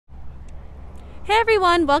Hey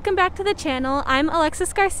everyone, welcome back to the channel. I'm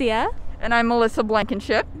Alexis Garcia. And I'm Melissa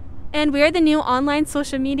Blankenship. And we are the new online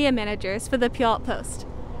social media managers for the Puyallup Post.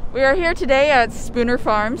 We are here today at Spooner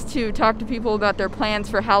Farms to talk to people about their plans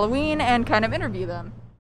for Halloween and kind of interview them.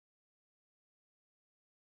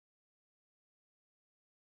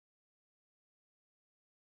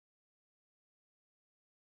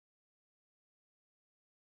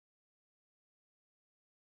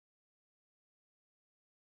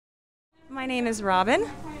 My name is Robin.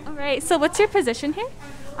 All right, so what's your position here?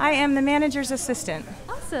 I am the manager's assistant.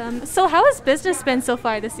 Awesome. So how has business been so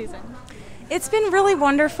far this season? It's been really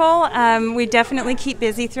wonderful. We definitely keep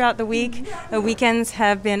busy throughout the week. The weekends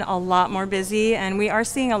have been a lot more busy, and we are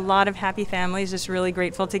seeing a lot of happy families just really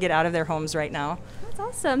grateful to get out of their homes right now. That's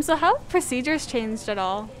awesome. So how have procedures changed at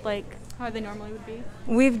all, like how they normally would be?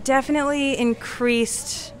 We've definitely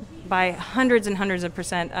increased by hundreds and hundreds of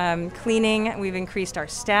percent cleaning. We've increased our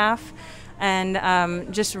staff.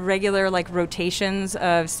 And just regular rotations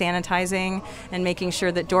of sanitizing and making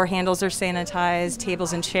sure that door handles are sanitized,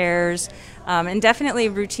 tables and chairs, and definitely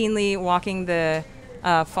routinely walking the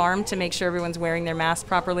farm to make sure everyone's wearing their mask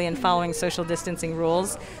properly and following social distancing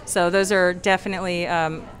rules. So those are definitely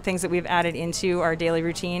things that we've added into our daily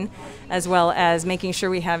routine, as well as making sure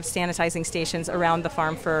we have sanitizing stations around the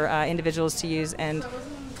farm for individuals to use and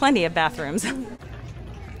plenty of bathrooms.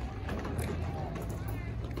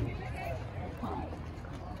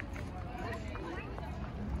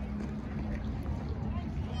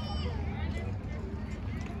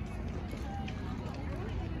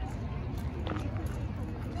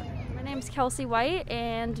 My name's Kelsey White,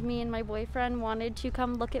 and me and my boyfriend wanted to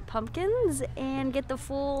come look at pumpkins and get the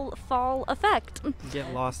full fall effect.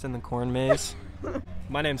 Get lost in the corn maze.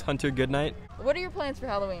 My name's Hunter Goodnight. What are your plans for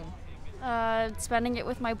Halloween? Spending it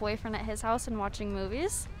with my boyfriend at his house and watching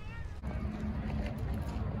movies.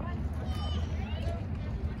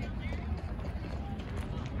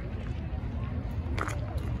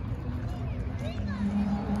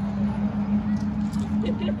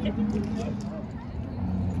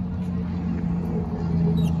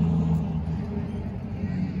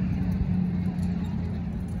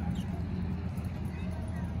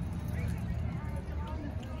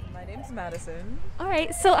 My name's Madison. All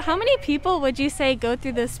right, so how many people would you say go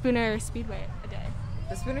through the Spooner Speedway a day?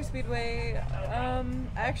 The Spooner Speedway,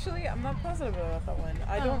 actually, I'm not positive about that one.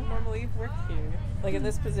 I don't normally work here, like in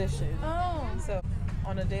this position. Oh. So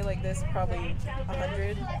on a day like this, probably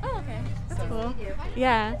 100. Oh, okay. That's cool.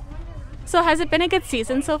 Yeah. So has it been a good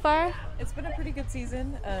season so far? It's been a pretty good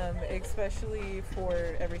season, especially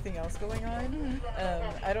for everything else going on.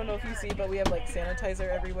 I don't know if you see, but we have sanitizer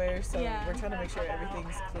everywhere, so we're trying to make sure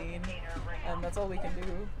everything's clean. That's all we can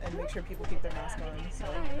do, and make sure people keep their mask on. So.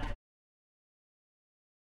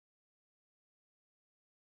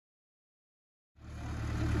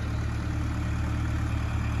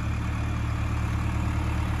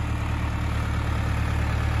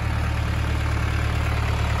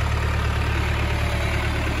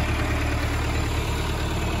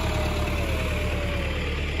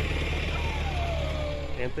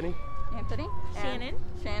 Anthony? Shannon.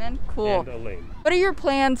 Shannon? Cool. And Elaine. What are your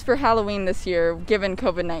plans for Halloween this year, given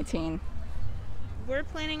COVID-19? We're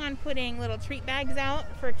planning on putting little treat bags out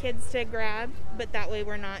for kids to grab, but that way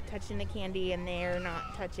we're not touching the candy and they're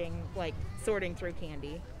not touching, sorting through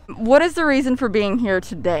candy. What is the reason for being here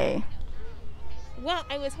today? Well,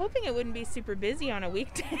 I was hoping it wouldn't be super busy on a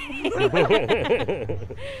weekday.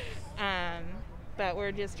 But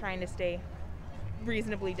we're just trying to stay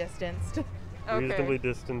reasonably distanced. Okay. Reasonably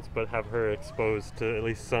distanced, but have her exposed to at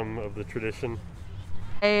least some of the tradition.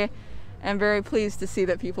 I am very pleased to see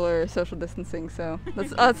that people are social distancing, so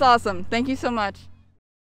that's awesome. Thank you so much.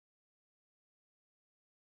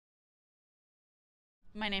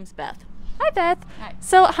 My name's Beth. Hi, Beth. Hi.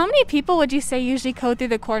 So how many people would you say usually go through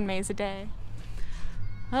the corn maze a day?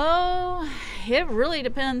 Oh, it really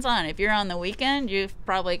depends on. If you're on the weekend, you've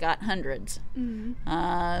probably got hundreds.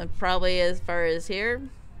 Mm-hmm. Probably as far as here,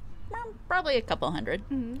 well, probably a couple hundred.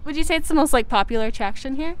 Mm-hmm. Would you say it's the most popular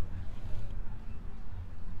attraction here?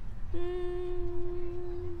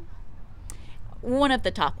 One of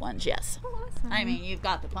the top ones, yes. Oh, awesome. I mean, you've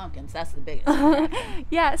got the pumpkins. That's the biggest attraction.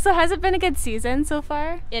 Yeah, so has it been a good season so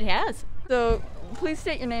far? It has. So please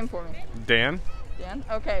state your name for me. Dan? Dan?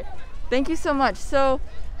 Okay. Thank you so much. So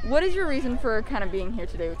what is your reason for kind of being here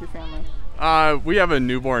today with your family? We have a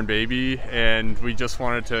newborn baby, and we just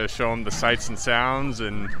wanted to show him the sights and sounds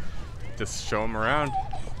and just show him around.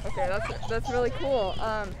 Okay, that's really cool.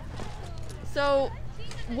 So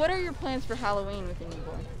what are your plans for Halloween with your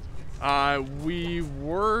newborn? We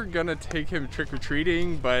were gonna take him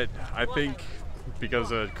trick-or-treating, but I think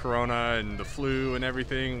because of Corona and the flu and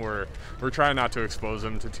everything. We're trying not to expose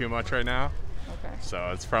them to too much right now. Okay.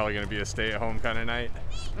 So it's probably going to be a stay-at-home kind of night.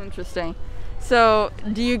 Interesting. So,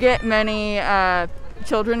 do you get many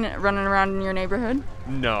children running around in your neighborhood?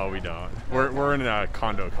 No, we don't. We're in a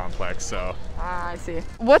condo complex, so. Ah, I see.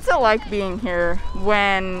 What's it like being here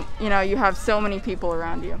when, you know, you have so many people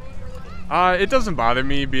around you? It doesn't bother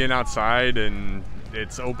me being outside and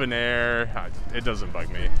it's open air. It doesn't bug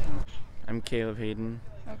me. I'm Caleb Hayden.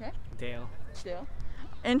 Okay. Dale. Dale.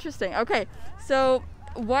 Interesting. Okay, so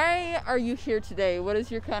why are you here today? What is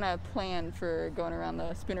your kind of plan for going around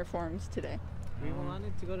the Spooner Farms today? We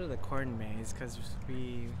wanted to go to the corn maze because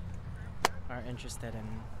we are interested in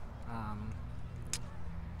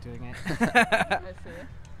doing it. I see.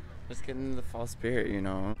 Just getting into the fall spirit, you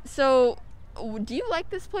know. So, do you like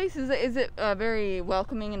this place? Is it a very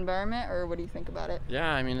welcoming environment, or what do you think about it?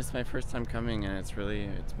 Yeah, I mean, it's my first time coming, and it's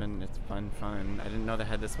fun. I didn't know they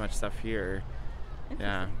had this much stuff here.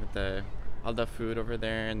 Yeah, with all the food over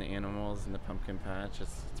there and the animals and the pumpkin patch.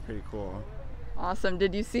 It's pretty cool. Awesome.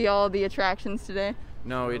 Did you see all the attractions today?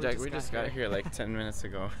 No, we just got here like 10 minutes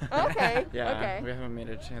ago. Okay. Yeah, okay. We haven't made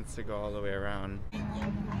a chance to go all the way around. You know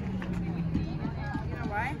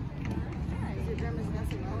why?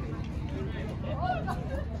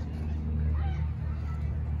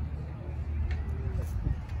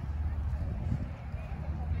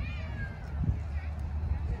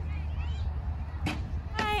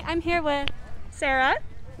 Hi, I'm here with Sarah.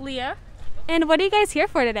 Leah. And what are you guys here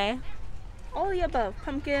for today? All the above.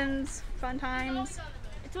 Pumpkins, fun times.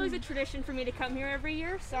 It's always a tradition for me to come here every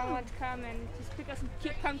year, so I wanted to come and just pick up some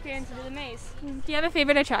cute pumpkins and do the maze. Do you have a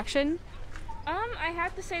favorite attraction? I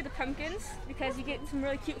have to say the pumpkins, because you get some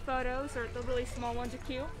really cute photos, or the really small ones are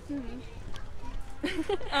cute.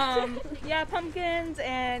 Yeah, pumpkins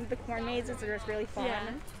and the corn mazes are just really fun.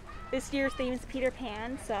 Yeah. This year's theme is Peter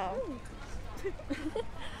Pan, so.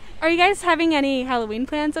 Are you guys having any Halloween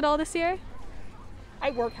plans at all this year? I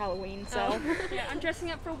work Halloween, so. Yeah, I'm dressing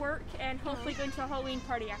up for work and hopefully going to a Halloween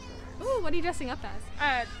party afterwards. Ooh, what are you dressing up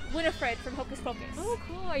as? Winifred from Hocus Pocus. Oh,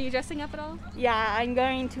 cool. Are you dressing up at all? Yeah, I'm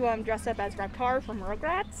going to dress up as Reptar from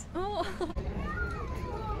Rugrats. Oh.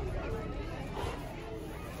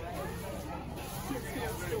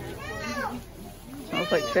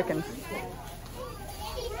 Smells like chicken.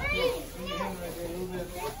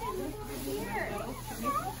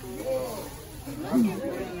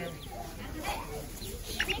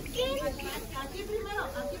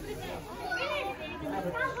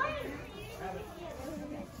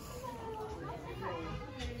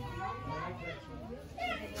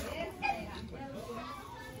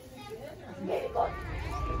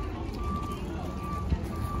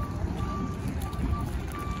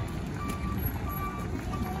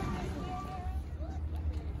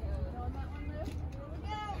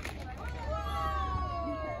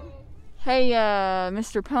 Hey,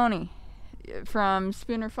 Mr. Pony from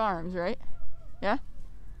Spooner Farms, right? Yeah?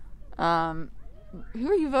 Who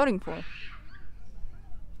are you voting for?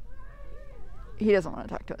 He doesn't want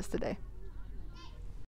to talk to us today.